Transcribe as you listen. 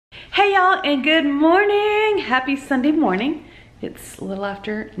Hey y'all, and good morning. Happy Sunday morning. It's a little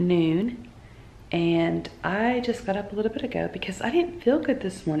after noon and I just got up a little bit ago because I didn't feel good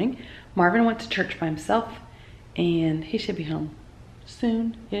this morning. Marvin went to church by himself and he should be home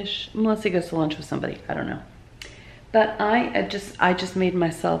soon-ish, unless he goes to lunch with somebody. I don't know. But I just made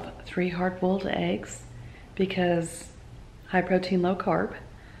myself 3 hard-boiled eggs because high protein, low carb.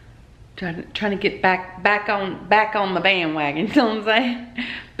 Trying to get back on the bandwagon, you know what I'm saying?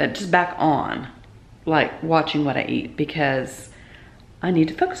 But just back on, like watching what I eat, because I need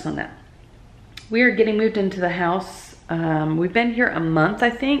to focus on that. We are getting moved into the house. We've been here a month, I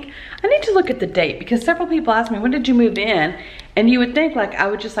think. I need to look at the date because several people ask me, when did you move in? And you would think like I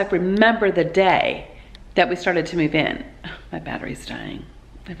would just like remember the day that we started to move in. My battery's dying.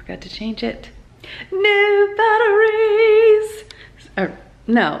 I forgot to change it. New batteries.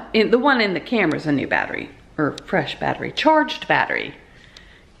 No, the one in the camera's a new battery, or fresh battery, charged battery.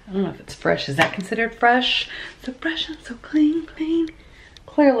 I don't know if it's fresh. Is that considered fresh? So fresh and so clean.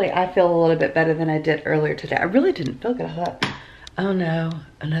 Clearly, I feel a little bit better than I did earlier today. I really didn't feel good. I thought, oh no,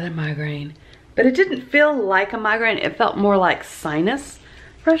 another migraine. But it didn't feel like a migraine. It felt more like sinus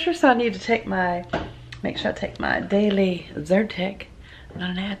pressure. So I need to make sure I take my daily Zyrtec.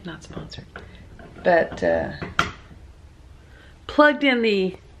 Not an ad, not sponsored. But, plugged in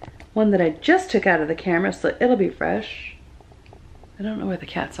the one that I just took out of the camera, so it'll be fresh. I don't know where the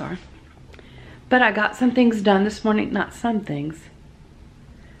cats are. But I got some things done this morning. Not some things.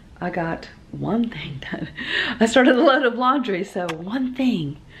 I got one thing done. I started a load of laundry, so one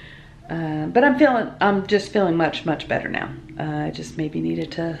thing. But I'm just feeling much better now. I just maybe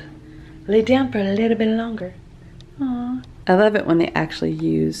needed to lay down for a little bit longer. Aww. I love it when they actually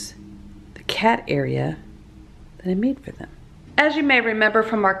use the cat area that I made for them. As you may remember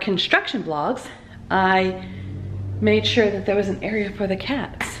from our construction vlogs, I made sure that there was an area for the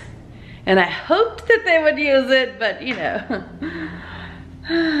cats. And I hoped that they would use it, but you know,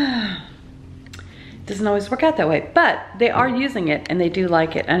 it doesn't always work out that way. But they are using it and they do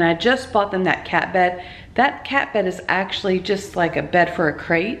like it. And I just bought them that cat bed. That cat bed is actually just like a bed for a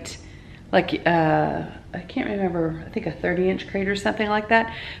crate. Like, I can't remember, I think a 30-inch crate or something like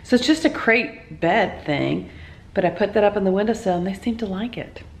that. So it's just a crate bed thing. But I put that up on the windowsill and they seem to like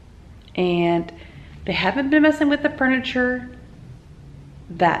it. And they haven't been messing with the furniture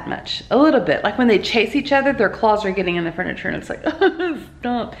that much. A little bit. Like when they chase each other, their claws are getting in the furniture and it's like, oh,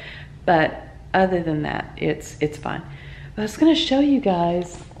 stop. But other than that, it's fine. But I was gonna show you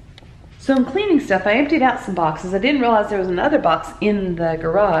guys. So I'm cleaning stuff. I emptied out some boxes. I didn't realize there was another box in the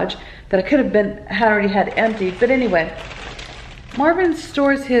garage that I could have already had emptied. But anyway, Marvin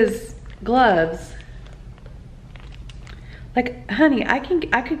stores his gloves. Like, honey, I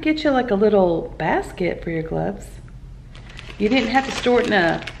could get you like a little basket for your gloves. You didn't have to store it in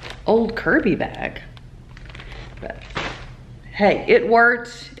a old Kirby bag. But hey, it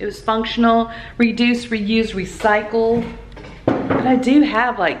worked. It was functional. Reduce, reuse, recycle. But I do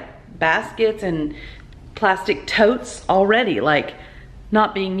have like baskets and plastic totes already, like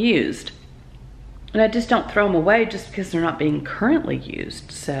not being used. And I just don't throw them away just because they're not being currently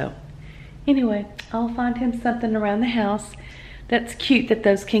used. So anyway, I'll find him something around the house that's cute that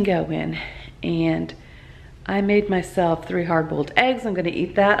those can go in. And I made myself 3 hard-boiled eggs. I'm gonna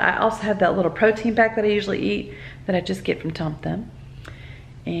eat that. I also have that little protein pack that I usually eat that I just get from Tom Thumb.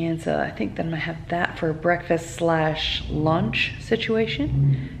 And so I think that I'm gonna have that for a breakfast / lunch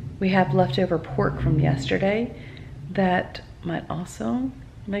situation. We have leftover pork from yesterday that might also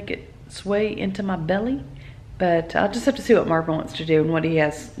make it sway into my belly. But I'll just have to see what Marvin wants to do and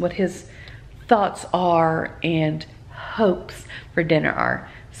what his thoughts are and hopes for dinner are.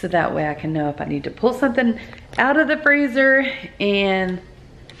 So that way I can know if I need to pull something out of the freezer. And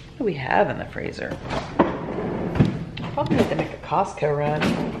what do we have in the freezer? Probably need to make a Costco run.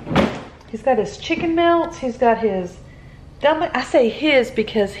 He's got his chicken melts. He's got his dumpling. I say his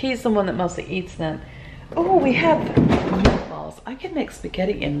because he's the one that mostly eats them. Oh, we have meatballs. I can make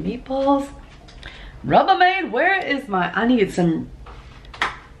spaghetti and meatballs. Rubbermaid, where is my, I need some,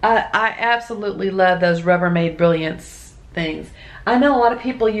 I absolutely love those Rubbermaid Brilliance things. I know a lot of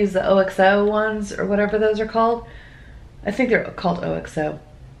people use the OXO ones or whatever those are called. I think they're called OXO.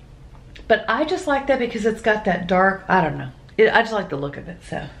 But I just like that because it's got that dark, I don't know. I just like the look of it,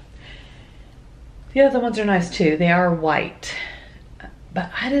 so. The other ones are nice too. They are white. But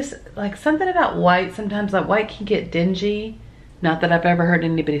I just, like something about white, sometimes like white can get dingy. Not that I've ever heard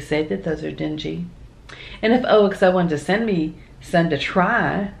anybody say that those are dingy. And if OXO wanted to send me some to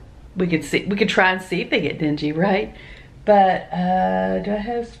try, we could try and see if they get dingy, right? But do I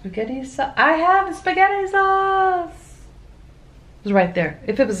have spaghetti sauce? I have spaghetti sauce. It was right there.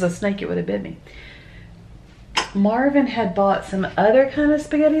 If it was a snake, it would have bit me. Marvin had bought some other kind of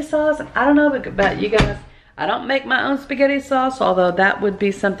spaghetti sauce. I don't know about you guys. I don't make my own spaghetti sauce, although that would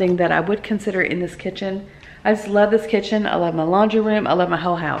be something that I would consider in this kitchen. I just love this kitchen. I love my laundry room. I love my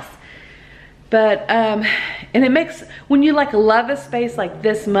whole house. But, and it makes, when you like love a space like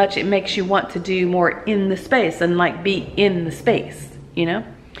this much, it makes you want to do more in the space and like be in the space, you know?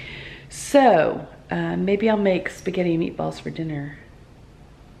 So, maybe I'll make spaghetti and meatballs for dinner.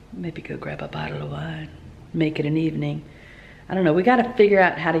 Maybe go grab a bottle of wine, make it an evening. I don't know, we gotta figure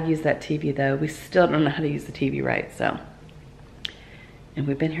out how to use that TV though. We still don't know how to use the TV right, so. And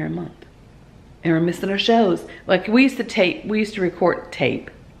we've been here a month. And we're missing our shows. Like we used to record tape.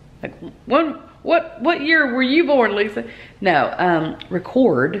 Like, what year were you born, Lisa? No,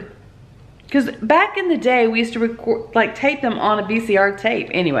 record. Because back in the day, we used to record, like tape them on a VCR tape.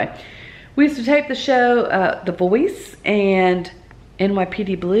 Anyway, we used to tape the show, The Voice and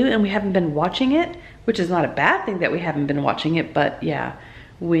NYPD Blue, and we haven't been watching it, which is not a bad thing that we haven't been watching it, but yeah,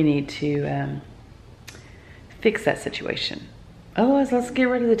 we need to fix that situation. Otherwise, let's get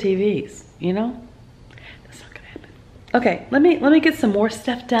rid of the TVs, you know? Okay, let me get some more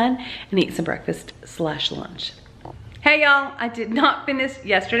stuff done and eat some breakfast / lunch. Hey y'all, I did not finish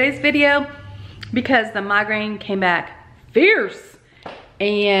yesterday's video because the migraine came back fierce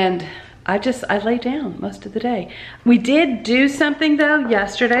and I laid down most of the day. We did do something though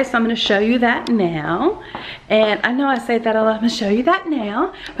yesterday, so I'm gonna show you that now. And I know I say that a lot, I'm gonna show you that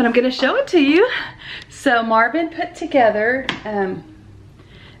now, but I'm gonna show it to you. So Marvin put together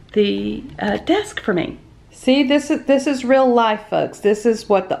the desk for me. See, this is real life, folks. This is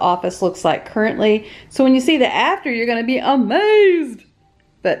what the office looks like currently. So when you see the after, you're gonna be amazed.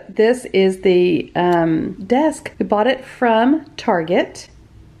 But this is the desk. We bought it from Target.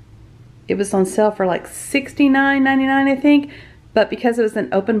 It was on sale for like $69.99, I think. But because it was an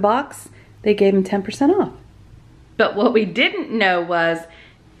open box, they gave them 10% off. But what we didn't know was,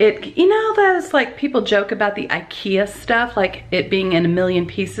 you know that it's like people joke about the IKEA stuff, like it being in a million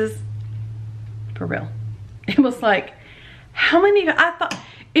pieces? For real. It was like, how many, I thought,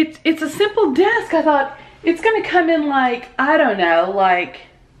 it's a simple desk. I thought it's gonna come in like, I don't know, like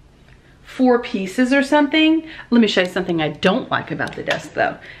 4 pieces or something. Let me show you something I don't like about the desk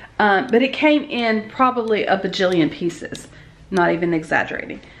though. But it came in probably a bajillion pieces, not even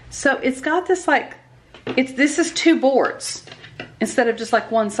exaggerating. So it's got this like, this is 2 boards instead of just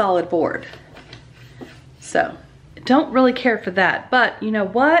like 1 solid board. So don't really care for that, but you know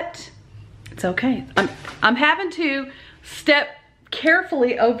what? It's okay. I'm having to step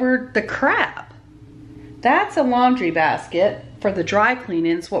carefully over the crap. That's a laundry basket for the dry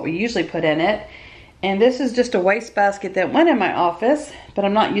cleaning. It's what we usually put in it. And this is just a waste basket that went in my office, but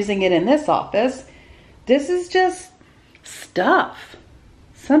I'm not using it in this office. This is just stuff.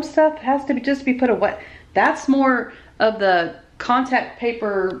 Some stuff has to just be put away. That's more of the contact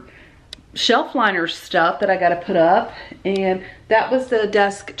paper shelf liner stuff that I got to put up, and that was the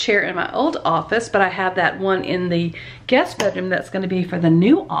desk chair in my old office, but I have that one in the guest bedroom that's going to be for the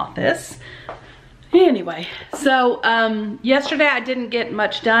new office. Anyway, so yesterday I didn't get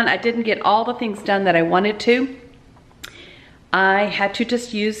much done. I didn't get all the things done that I wanted to. I had to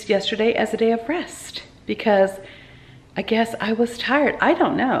just use yesterday as a day of rest because I guess I was tired. I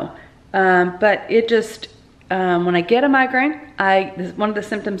don't know, but it just when I get a migraine, one of the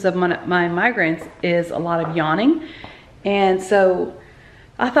symptoms of my migraines is a lot of yawning. And so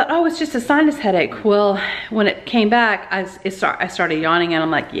I thought, oh, it's just a sinus headache. Well, when it came back, I started yawning and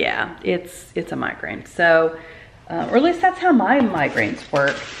I'm like, yeah, it's a migraine. So, or at least that's how my migraines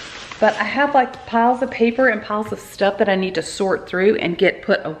work. But I have like piles of paper and piles of stuff that I need to sort through and get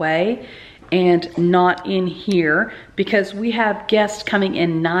put away and not in here because we have guests coming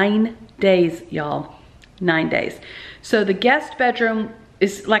in 9 days, y'all. 9 days. So the guest bedroom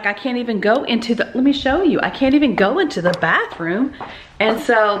is like, I can't even go into the, let me show you, I can't even go into the bathroom. And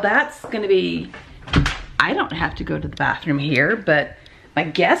so that's gonna be, I don't have to go to the bathroom here, but my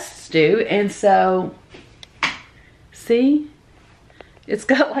guests do. And so, see, it's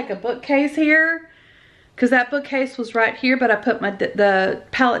got like a bookcase here because that bookcase was right here, but I put the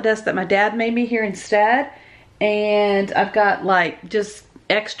pallet desk that my dad made me here instead. And I've got like just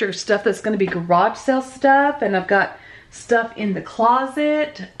extra stuff that's going to be garage sale stuff, and I've got stuff in the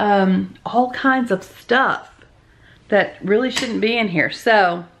closet, all kinds of stuff that really shouldn't be in here.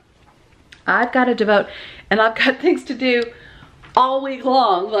 So I've got to devote, and I've got things to do all week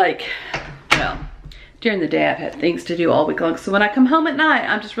long. Like, well, during the day I've had things to do all week long. So when I come home at night,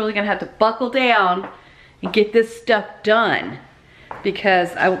 I'm just really gonna have to buckle down and get this stuff done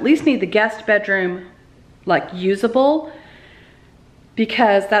because I at least need the guest bedroom like usable.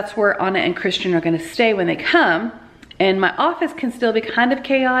 because that's where Anna and Christian are gonna stay when they come. And my office can still be kind of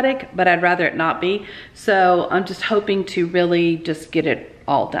chaotic, but I'd rather it not be. So I'm just hoping to really just get it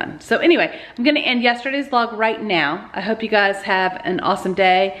all done. So anyway, I'm gonna end yesterday's vlog right now. I hope you guys have an awesome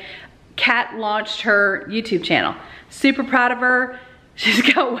day. Kat launched her YouTube channel. Super proud of her. She's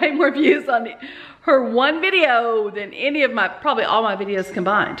got way more views on her one video than any of my, probably all my videos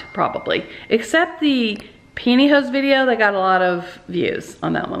combined, probably. Except the pantyhose video, they got a lot of views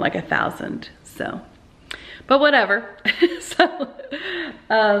on that one, like 1,000, so. But whatever. So,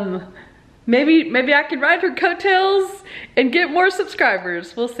 maybe I can ride her coattails and get more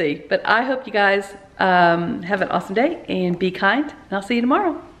subscribers. We'll see. But I hope you guys have an awesome day and be kind. And I'll see you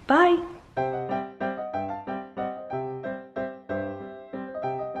tomorrow. Bye.